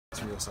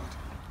from your side?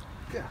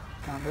 Yeah,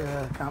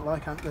 can't lie,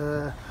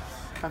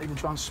 can't even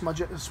try and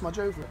smudge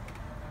over it.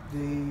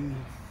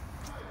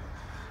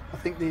 I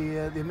think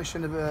the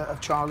omission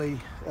of Charlie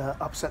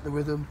upset the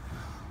rhythm.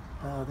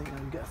 I think you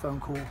get a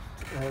phone call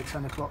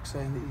 10 o'clock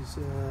saying that he's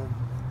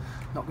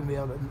not going to be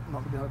able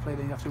to play.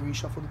 Then you have to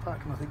reshuffle the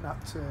pack, and I think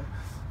that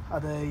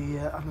had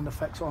an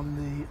effect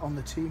on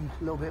the team.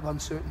 A little bit of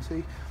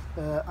uncertainty,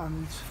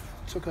 and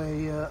took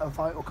a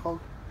vital cog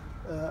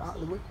out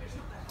of the win.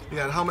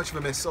 Yeah, and how much of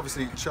a miss?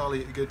 Obviously,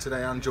 Charlie good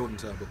today and Jordan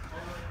Turnbull.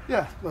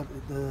 Yeah, well,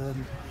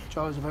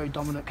 Charlie's a very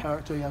dominant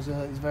character. He's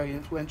a very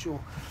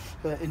influential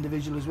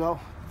individual as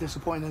well.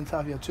 Disappointing to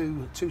have your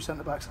two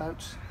centre backs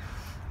out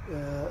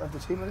of the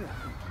team.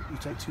 You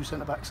take two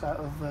centre backs out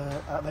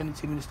of any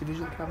team in this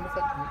division, it can have an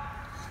effect on it.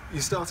 You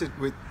started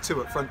with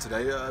two up front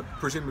today,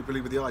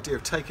 presumably with the idea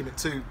of taking it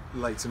to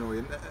Leyton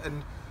Orient,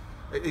 and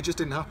it just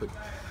didn't happen.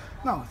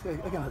 No,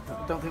 again,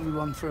 I don't think we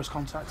won first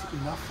contact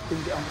enough.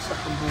 Didn't get on the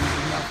second ball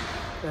enough.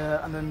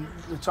 And then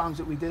the times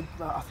that we did,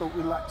 I thought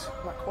we lacked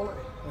quality.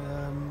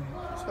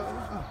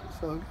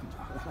 So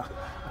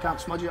I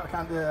can't smudge it.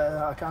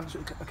 I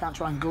can't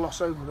try and gloss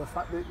over the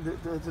fact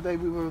that today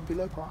we were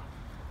below par.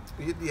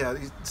 Yeah,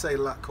 you say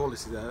lack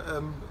quality there.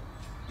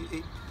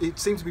 It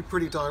seemed to be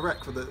pretty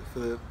direct for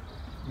the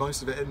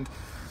most of it, and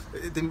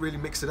it didn't really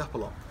mix it up a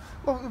lot.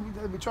 Well,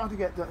 we tried to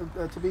get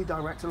to be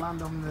direct, to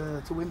land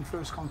on to win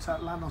first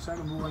contact, land on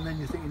second ball, and then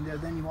you're thinking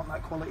then you want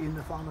that quality in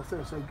the final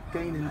third. So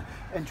gaining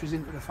entries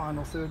into the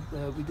final third,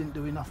 we didn't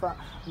do enough of that.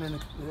 And then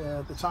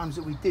the times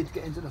that we did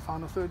get into the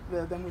final third,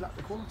 then we lacked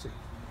the quality.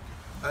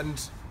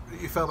 And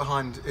you fell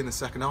behind in the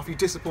second half. You're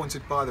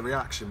disappointed by the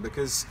reaction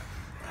because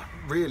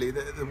really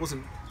there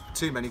wasn't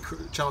too many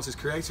chances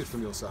created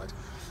from your side.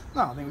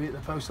 No, I think we hit the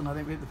post, and I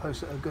think we hit the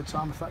post at a good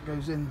time. If that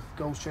goes in,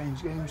 goals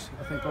change games.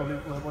 I think probably,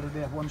 what did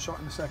they have? One shot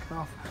in the second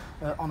half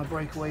on a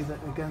breakaway that,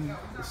 again,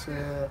 it's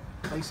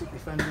basic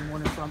defending,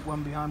 one in front,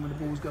 one behind when the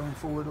ball's going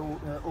forward,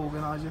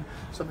 organising.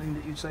 Something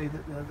that you'd say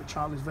that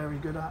Charlie's very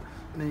good at.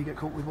 And then you get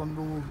caught with one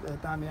ball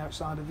down the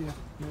outside of you.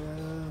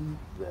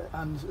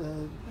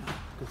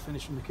 Good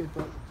finish from the kid,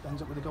 but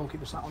ends up with the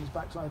goalkeeper sat on his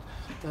backside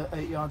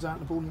 8 yards out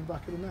and the ball in the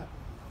back of the net.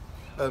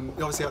 You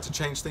obviously had to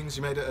change things.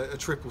 You made a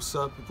triple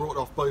sub, brought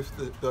off both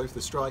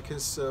the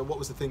strikers. What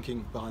was the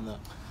thinking behind that?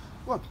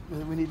 Well,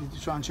 we needed to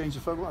try and change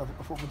the focus.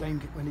 I thought Dane,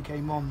 when he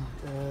came on,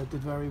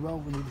 did very well.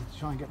 We needed to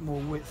try and get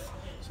more width,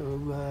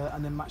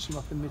 and then match him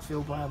up in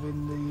midfield by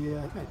having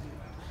the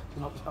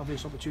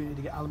obvious opportunity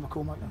to get Alan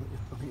McCormack.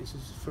 I think it's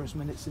his first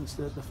minute since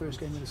the first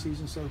game of the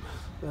season. So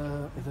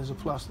if there's a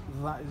plus,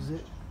 that is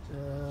it.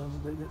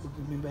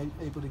 They've been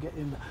able to get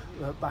him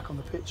back on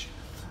the pitch.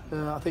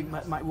 I think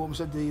Mike Warman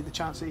said the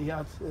chance that he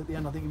had at the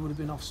end, I think he would have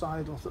been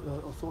offside, or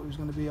thought he was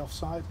going to be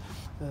offside.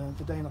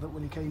 For Dane, I think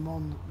when he came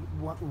on,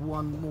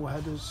 won more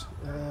headers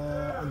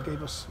and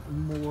gave us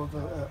more of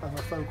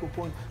a focal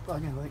point. But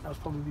again, I think that was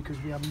probably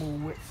because we had more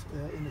width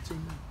in the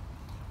team.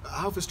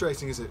 How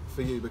frustrating is it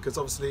for you? Because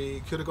obviously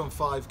you could have gone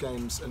 5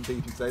 games and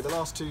beaten today. The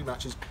last 2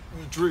 matches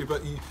you drew,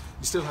 but you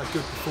still had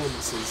good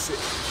performances. It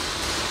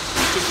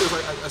just feels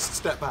like a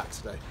step back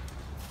today.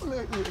 Well,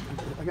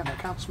 again, I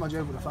can't smudge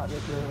over the fact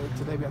that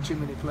today we had too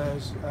many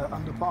players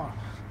under par.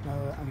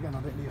 And again, I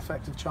think the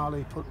effect of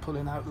Charlie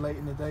pulling out late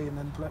in the day, and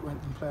then when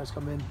players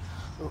come in,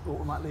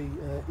 automatically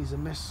is a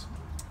miss.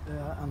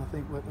 And I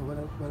think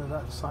whether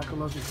that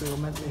psychologically or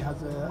mentally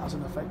has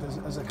an effect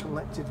as a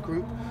collective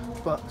group,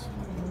 but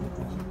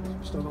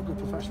we've still got good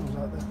professionals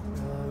out there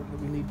that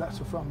we need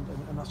better from,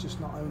 and that's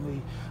just not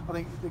only. I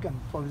think again,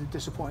 probably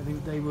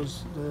disappointing today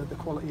was the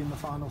quality in the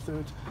final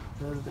third,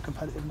 the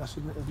competitiveness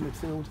of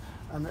midfield,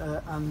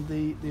 and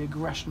the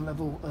aggression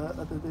level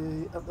at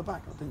the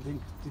back. I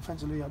think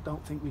defensively, I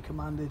don't think we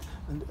commanded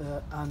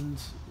and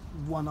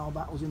won our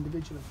battles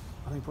individually.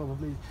 I think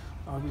probably,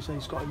 I would say,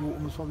 Scotty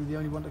Walton was probably the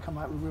only one to come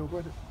out with real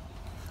credit.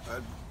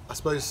 I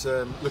suppose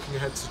looking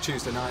ahead to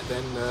Tuesday night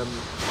then,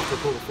 after a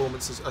poor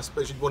performance, I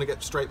suppose you'd want to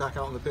get straight back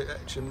out on the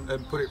pitch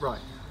and put it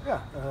right.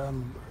 Yeah,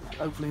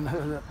 hopefully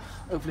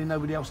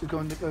nobody else is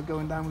going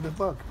down with a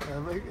bug.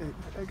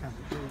 Again,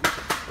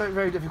 very,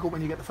 very difficult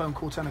when you get the phone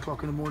call 10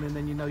 o'clock in the morning,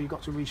 then you know you've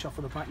got to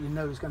reshuffle the pack, you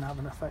know it's going to have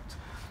an effect.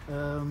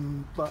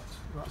 But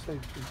like I say,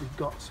 we've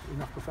got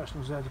enough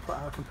professionals there to put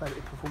out a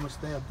competitive performance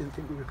today. I didn't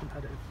think we were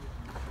competitive.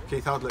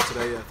 Keith, hard luck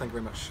today. Thank you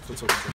very much for talking to me.